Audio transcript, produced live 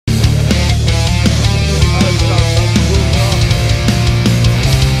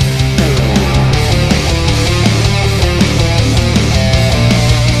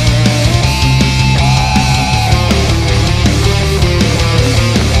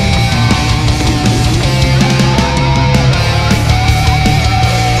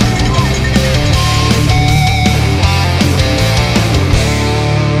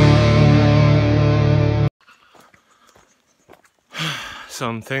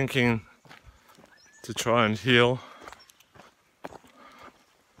I'm thinking to try and heal.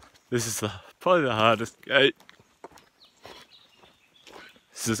 This is probably the hardest gate.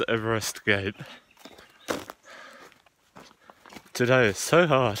 This is Everest Gate. Today is so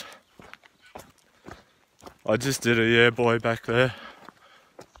hard. I just did a yeah boy back there.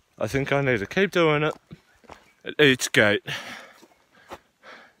 I think I need to keep doing it at each gate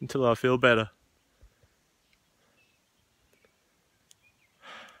until I feel better.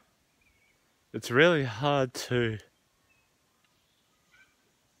 It's really hard to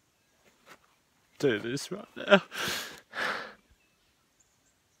do this right now.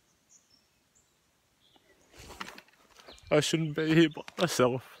 I shouldn't be here by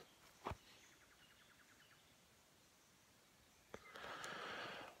myself.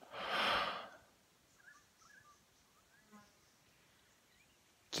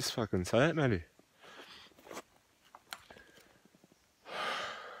 Just fucking say it, maybe.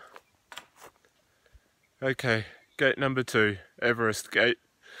 Okay, gate number 2, Everest Gate.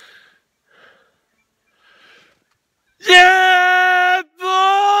 Yeah,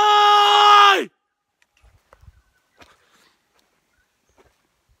 boy!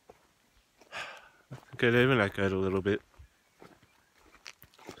 Could even echoed a little bit.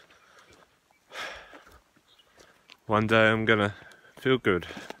 One day I'm gonna feel good.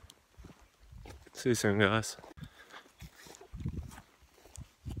 See you soon, guys.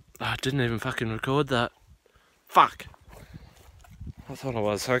 Oh, I didn't even fucking record that. Fuck! I thought I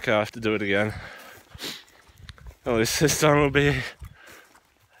was. Okay, I have to do it again. At least this time will be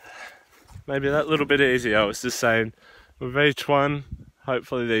maybe that little bit easier. I was just saying, with each one,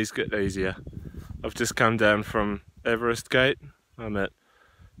 hopefully these get easier. I've just come down from Everest Gate. I'm at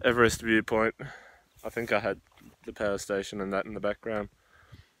Everest Viewpoint. I think I had the power station and that in the background.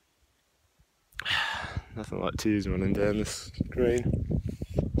 Nothing like tears running down this screen.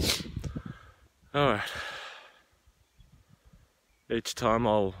 Alright. Each time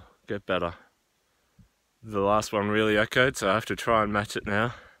I'll get better. The last one really echoed, so I have to try and match it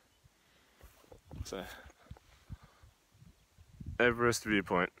now. So, Everest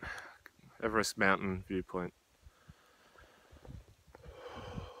Viewpoint. Everest Mountain Viewpoint.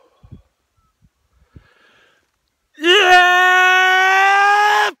 Yeah,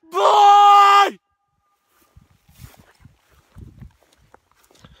 boy!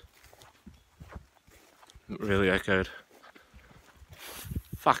 It really echoed.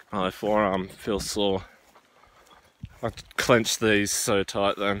 Fuck, my forearm feels sore. I clenched these so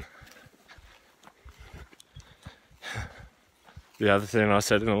tight then. The other thing I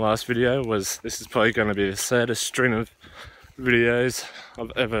said in the last video was this is probably going to be the saddest string of videos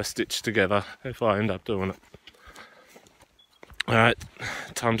I've ever stitched together if I end up doing it. Alright,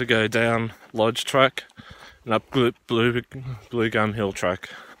 time to go down Lodge Track and up Blue Gum Hill Track.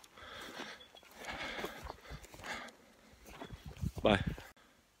 Bye.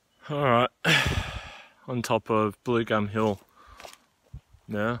 Alright, on top of Blue Gum Hill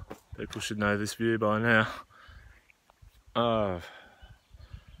now. People should know this view by now.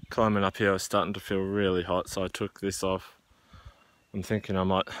 Climbing up here I was starting to feel really hot, so I took this off. I'm thinking I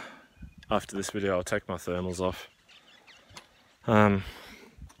might, after this video, I'll take my thermals off.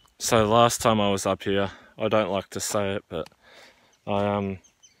 So last time I was up here, I don't like to say it, but I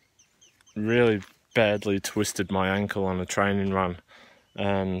really badly twisted my ankle on a training run,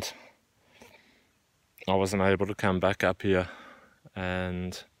 and I wasn't able to come back up here,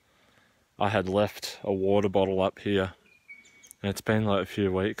 and I had left a water bottle up here. It's been like a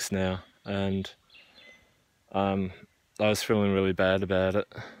few weeks now, and I was feeling really bad about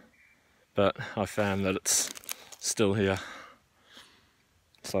it, but I found that it's still here.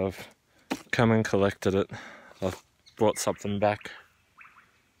 So I've come and collected it. I've brought something back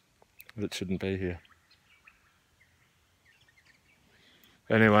that shouldn't be here.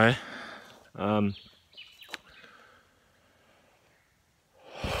 Anyway,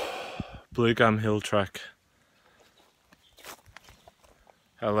 Blue Gum Hill Track.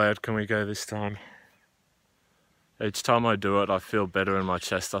 How loud can we go this time? Each time I do it, I feel better in my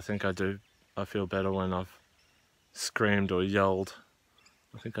chest. I think I feel better when I've screamed or yelled.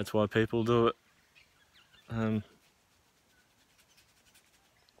 I think that's why people do it.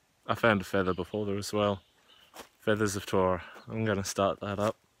 I found a feather before there as well. Feathers of Torah. I'm going to start that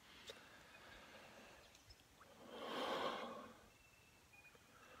up.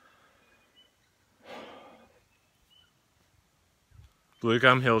 Blue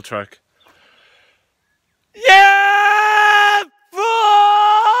Gum Hill Track. Yeah,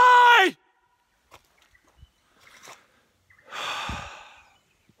 boy!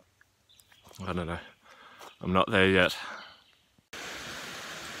 I don't know. I'm not there yet.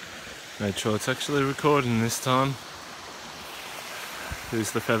 Made sure it's actually recording this time. Here's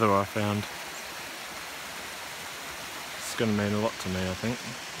the feather I found. It's going to mean a lot to me, I think.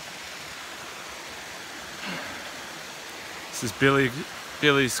 This is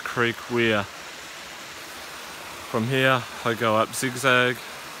Billy's Creek Weir. From here I go up zigzag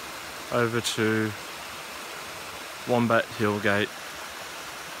over to Wombat Hill Gate,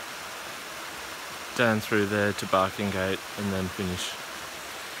 down through there to Barking Gate, and then finish.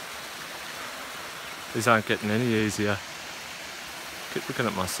 These aren't getting any easier. Keep looking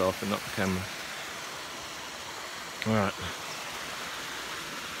at myself and not the camera. Alright.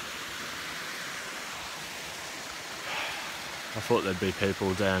 I thought there'd be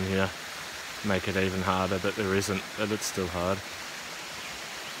people down here, make it even harder, but there isn't, but it's still hard.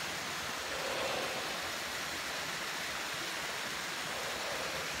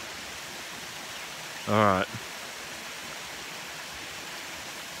 Alright.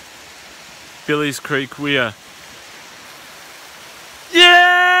 Billy's Creek Weir.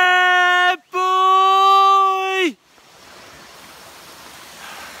 Yeah, boy!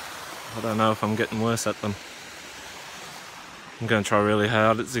 I don't know if I'm getting worse at them. I'm going to try really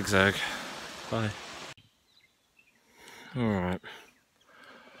hard at zigzag. Bye. Alright.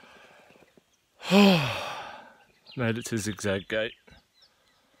 Made it to Zigzag Gate.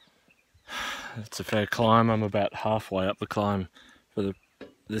 It's a fair climb. I'm about halfway up the climb for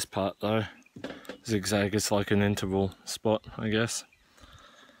this part though. Zigzag is like an interval spot, I guess.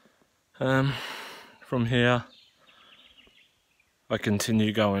 From here I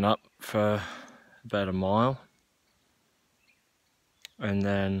continue going up for about a mile, and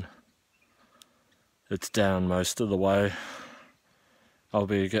then it's down most of the way. I'll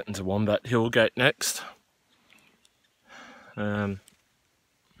be getting to Wombat Hill Gate next. Yeah.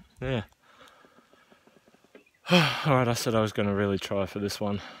 Alright, I said I was going to really try for this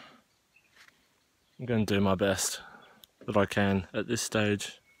one. I'm going to do my best that I can at this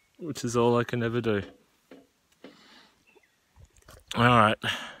stage, which is all I can ever do. Alright.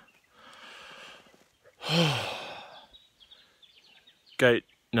 Gate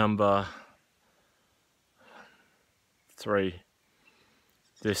number 3.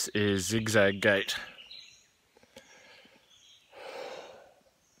 This is Zigzag Gate.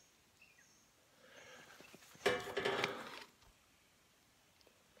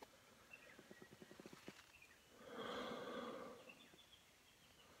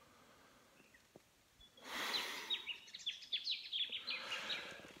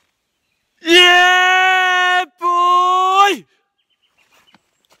 Yeah, boy!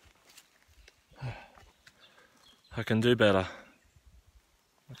 I can do better.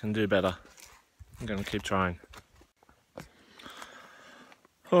 I can do better. I'm going to keep trying.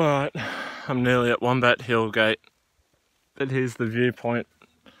 Alright, I'm nearly at Wombat Hill Gate. But here's the viewpoint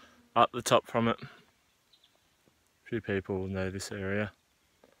up the top from it. A few people know this area.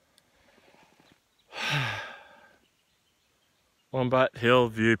 Wombat Hill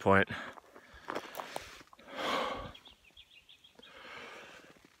viewpoint.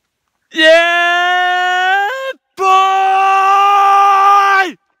 Yeah, boy!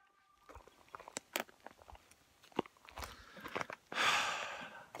 I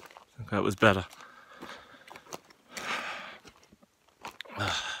think that was better.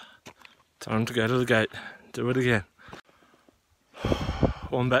 Time to go to the gate. Do it again.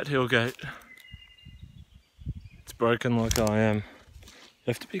 Wombat Hill Gate. It's broken like I am. You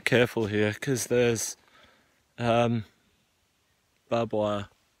have to be careful here because there's barbed wire.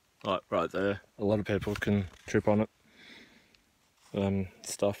 Like right there, a lot of people can trip on it.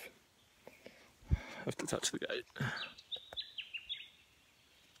 Stuff. Have to touch the gate.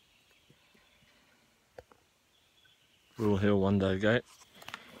 We'll heal one day gate.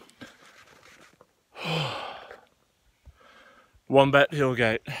 Wombat Hill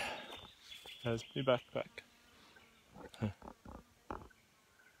Gate. There's my backpack.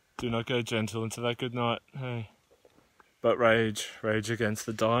 Do not go gentle into that good night. Hey. But rage against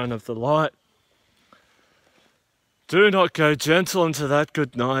the dying of the light. Do not go gentle into that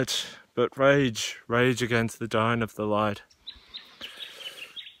good night, but rage against the dying of the light.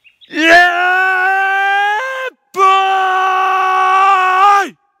 Yeah,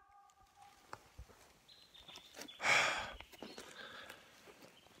 boy!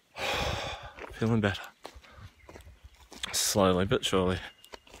 Feeling better. Slowly but surely.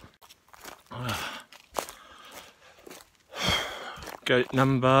 Gate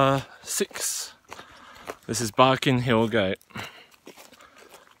number 6. This is Barking Hill Gate.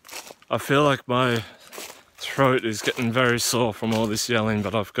 I feel like my throat is getting very sore from all this yelling,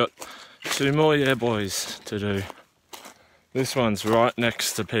 but I've got 2 more yeah boys to do. This one's right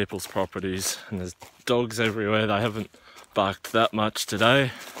next to people's properties and there's dogs everywhere. They haven't barked that much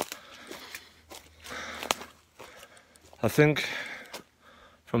today. I think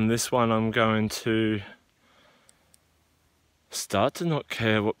from this one I'm going to start to not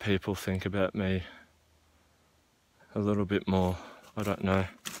care what people think about me a little bit more. I don't know.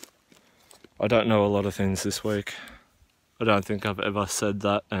 I don't know a lot of things this week. I don't think I've ever said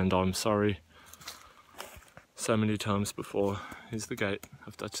that, and I'm sorry. So many times before. Here's the gate.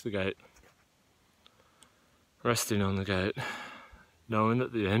 I've touched the gate. Resting on the gate. Knowing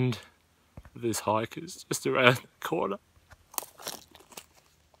that the end of this hike is just around the corner.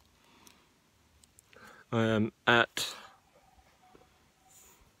 I am at,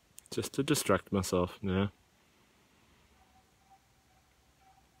 just to distract myself now,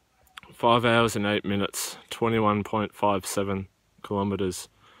 5 hours and 8 minutes, 21.57 kilometres,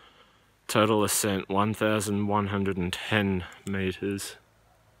 total ascent 1,110 metres.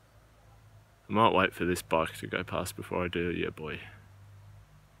 I might wait for this bike to go past before I do it. Yeah, boy.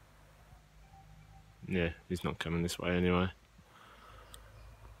 Yeah, he's not coming this way anyway.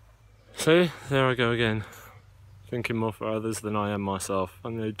 See, there I go again. Thinking more for others than I am myself. I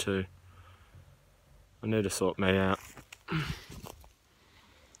need to sort me out.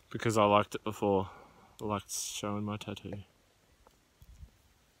 Because I liked it before. I liked showing my tattoo.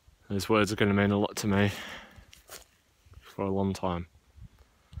 Those words are going to mean a lot to me for a long time.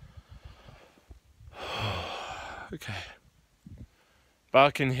 Okay.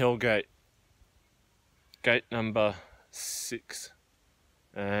 Barking Hill Gate. Gate number 6.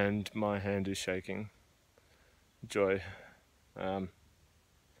 And my hand is shaking. Joy.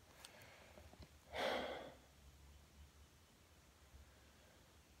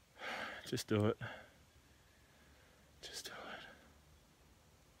 Just do it. Just do it.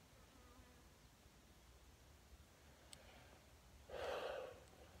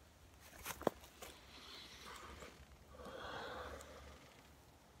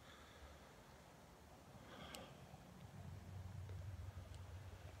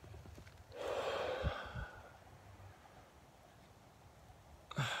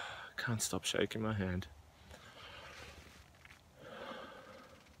 Can't stop shaking my hand.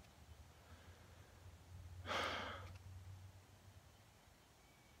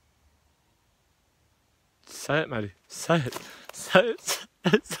 Say it, Maddie. Say it. Say it. Say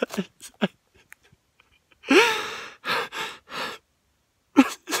it. Say it. Say it.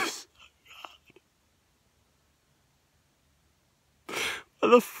 Why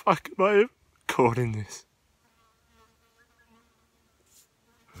the fuck am I recording this?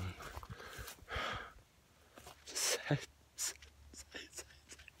 Say it. Say it. Say it. Say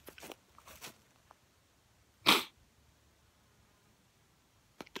it.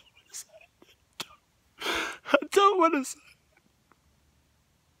 I don't want to say it.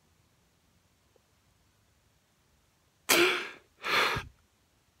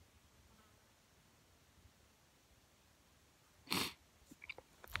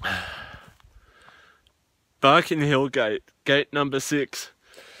 Barking Hill Gate, gate number 6.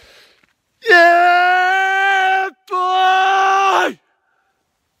 Yeah, boy!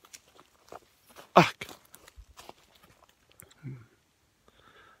 Fuck.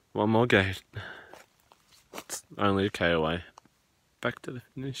 One more gate. It's only a K away. Back to the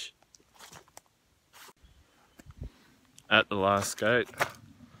finish. At the last gate.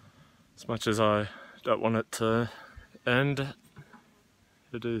 As much as I don't want it to end,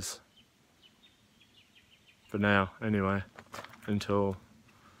 it is. For now, anyway, until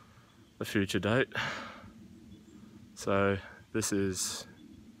a future date. So this is,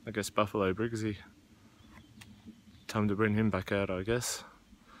 I guess, Buffalo Briggsy. Time to bring him back out, I guess.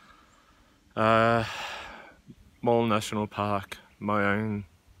 Mall National Park, my own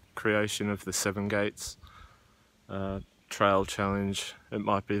creation of the 7 gates trail challenge. It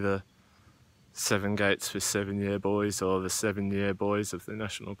might be the 7 gates for 7-year boys or the 7-year boys of the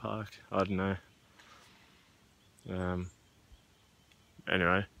national park. I don't know.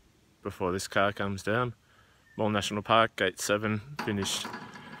 Anyway, before this car comes down, Mall National Park, gate 7, finished.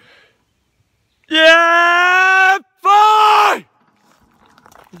 Yeah, boy!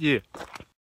 Yeah.